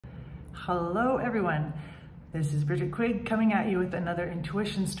Hello everyone, this is Bridget Quigg coming at you with another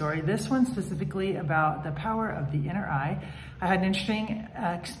intuition story. This one specifically about the power of the inner eye. I had an interesting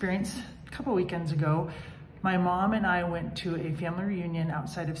experience a couple weekends ago. My mom and I went to a family reunion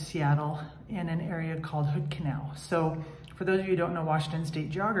outside of Seattle in an area called Hood Canal. So for those of you who don't know Washington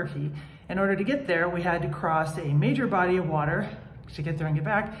State geography, in order to get there, we had to cross a major body of water to get there and get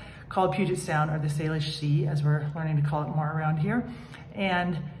back, called Puget Sound, or the Salish Sea, as we're learning to call it more around here.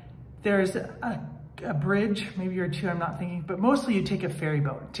 And there's a bridge, maybe or two, I'm not thinking, but mostly you take a ferry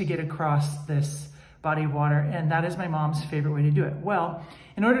boat to get across this body of water, and that is my mom's favorite way to do it. Well,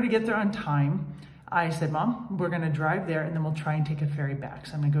 in order to get there on time, I said, Mom, we're gonna drive there and then we'll try and take a ferry back.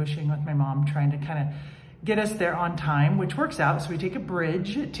 So I'm negotiating with my mom, trying to kind of get us there on time, which works out. So we take a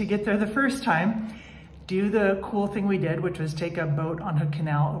bridge to get there the first time, do the cool thing we did, which was take a boat on Hood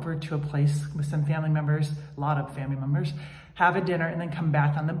Canal over to a place with some family members, a lot of family members, have a dinner, and then come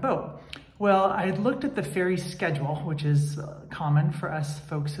back on the boat. Well, I had looked at the ferry schedule, which is common for us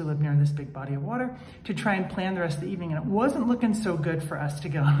folks who live near this big body of water, to try and plan the rest of the evening, and it wasn't looking so good for us to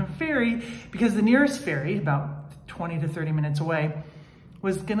get on a ferry because the nearest ferry, about 20 to 30 minutes away,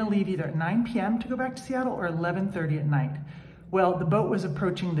 was gonna leave either at 9 p.m. to go back to Seattle or 11:30 at night. Well, the boat was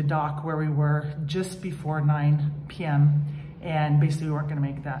approaching the dock where we were just before 9 p.m. and basically we weren't gonna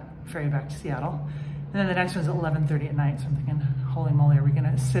make that ferry back to Seattle. And then the next one's at 11:30 at night, so I'm thinking, holy moly, are we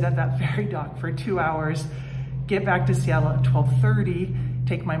gonna sit at that ferry dock for 2 hours, get back to Seattle at 12:30,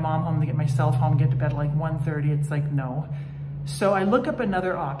 take my mom home to get myself home, get to bed at like 1:30? It's like, no. So I look up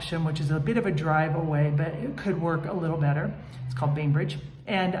another option, which is a bit of a drive away, but it could work a little better. It's called Bainbridge.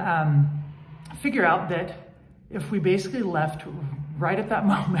 And figure out that if we basically left right at that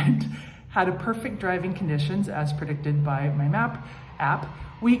moment, had a perfect driving conditions as predicted by my map app,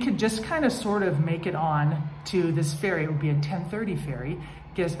 we could just kind of sort of make it on to this ferry. It would be a 10:30 ferry,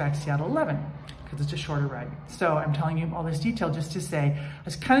 get us back to Seattle 11, because it's a shorter ride. So I'm telling you all this detail just to say, I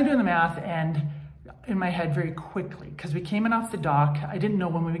was kind of doing the math and in my head very quickly, because we came in off the dock. I didn't know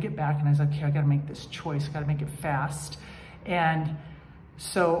when we would get back, and I was like, okay, I gotta make this choice, gotta make it fast. And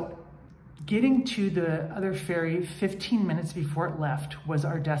so getting to the other ferry 15 minutes before it left was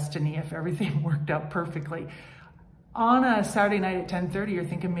our destiny if everything worked out perfectly. On a Saturday night at 10:30, you're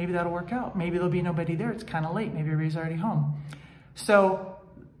thinking maybe that'll work out. Maybe there'll be nobody there. It's kind of late. Maybe everybody's already home. So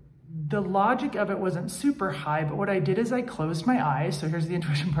the logic of it wasn't super high, but what I did is I closed my eyes. So here's the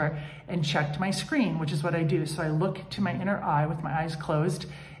intuition part, and checked my screen, which is what I do. So I look to my inner eye with my eyes closed,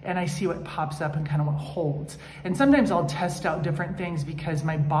 and I see what pops up and kind of what holds. And sometimes I'll test out different things because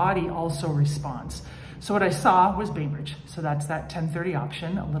my body also responds. So what I saw was Bainbridge. So that's that 10:30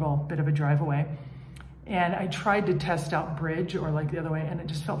 option, a little bit of a drive away. And I tried to test out Bridge or like the other way, and it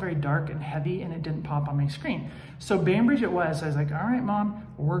just felt very dark and heavy and it didn't pop on my screen. So Bainbridge it was. I was like, all right, Mom,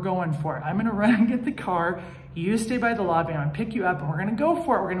 we're going for it. I'm gonna run and get the car. You stay by the lobby, I'm gonna pick you up and we're gonna go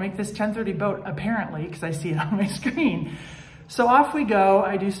for it. We're gonna make this 10:30 boat, apparently, because I see it on my screen. So off we go.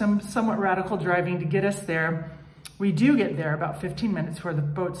 I do some somewhat radical driving to get us there. We do get there about 15 minutes where the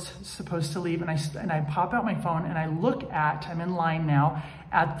boat's supposed to leave, and I pop out my phone and I look at, I'm in line now,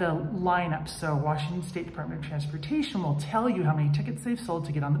 at the lineup. So Washington State Department of Transportation will tell you how many tickets they've sold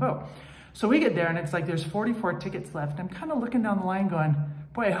to get on the boat. So we get there and it's like there's 44 tickets left. I'm kind of looking down the line going,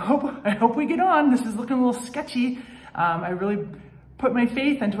 boy, I hope we get on. This is looking a little sketchy. I really put my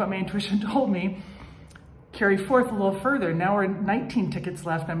faith into what my intuition told me. Carry forth a little further. Now we're 19 tickets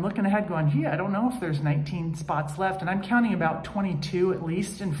left. I'm looking ahead going, gee, I don't know if there's 19 spots left. And I'm counting about 22 at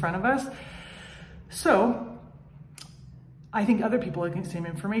least in front of us. So I think other people are looking at the same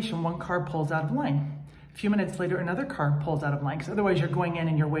information. One car pulls out of line. A few minutes later, another car pulls out of line, because otherwise you're going in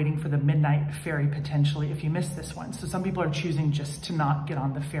and you're waiting for the midnight ferry potentially if you miss this one. So some people are choosing just to not get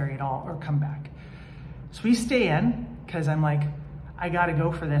on the ferry at all or come back. So we stay in because I'm like, I gotta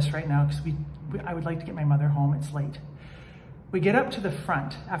go for this right now because I would like to get my mother home, it's late. We get up to the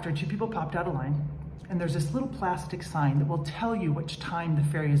front after two people popped out of line, and there's this little plastic sign that will tell you which time the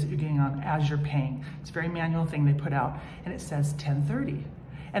ferry is that you're getting on as you're paying. It's a very manual thing they put out, and it says 10:30.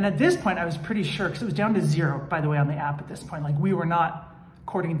 And at this point, I was pretty sure, because it was down to 0, by the way, on the app at this point. Like we were not,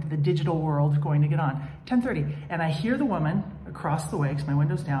 according to the digital world, going to get on. 10:30, and I hear the woman across the way, because my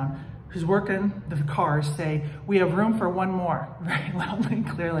window's down, who's working the cars say, we have room for one more, very loudly and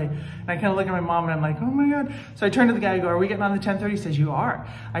clearly. And I kind of look at my mom and I'm like, oh my God. So I turn to the guy and go, are we getting on the 10:30? He says, you are.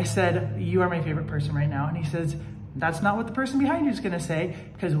 I said, you are my favorite person right now. And he says, that's not what the person behind you is gonna say,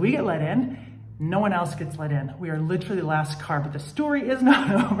 because we get let in, no one else gets let in. We are literally the last car, but the story is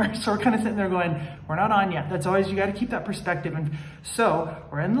not over. So we're kind of sitting there going, we're not on yet. That's always, you got to keep that perspective. And so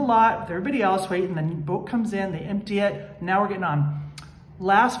we're in the lot with everybody else waiting, the boat comes in, they empty it. Now we're getting on.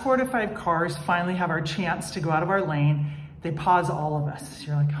 Last 4 to 5 cars finally have our chance to go out of our lane. They pause all of us.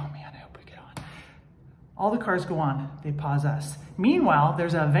 You're like, oh man, I hope we get on. All the cars go on, they pause us. Meanwhile,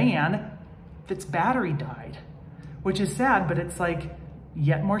 there's a van that's battery died, which is sad, but it's like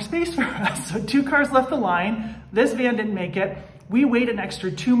yet more space for us. So 2 cars left the line. This van didn't make it. We wait an extra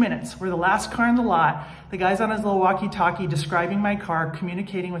 2 minutes. We're the last car in the lot. The guy's on his little walkie-talkie describing my car,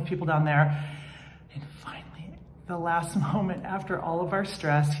 communicating with people down there. And finally, the last moment after all of our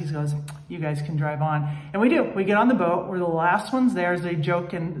stress, he goes, you guys can drive on. And we do. We get on the boat. We're the last ones there. As they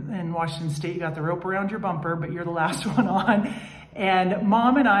joke in Washington State, you got the rope around your bumper, but you're the last one on. And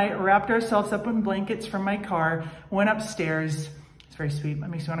Mom and I wrapped ourselves up in blankets from my car, went upstairs. It's very sweet. It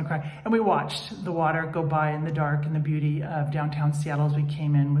makes me want to cry. And we watched the water go by in the dark, and the beauty of downtown Seattle as we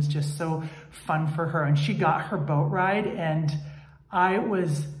came in was just so fun for her. And she got her boat ride, and I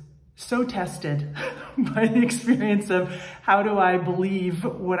was so tested by the experience of how do I believe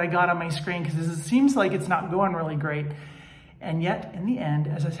what I got on my screen, because it seems like it's not going really great. And yet, in the end,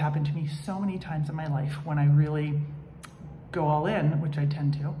 as has happened to me so many times in my life, when I really go all in, which I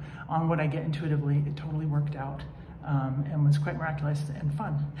tend to, on what I get intuitively, it totally worked out. And was quite miraculous and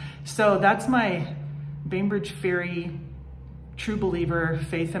fun. So that's my Bainbridge Ferry, true believer,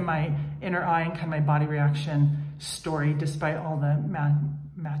 faith in my inner eye and kind of my body reaction story, despite all the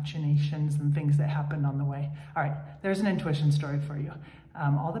machinations and things that happened on the way. All right, there's an intuition story for you.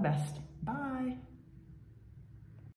 All the best. Bye.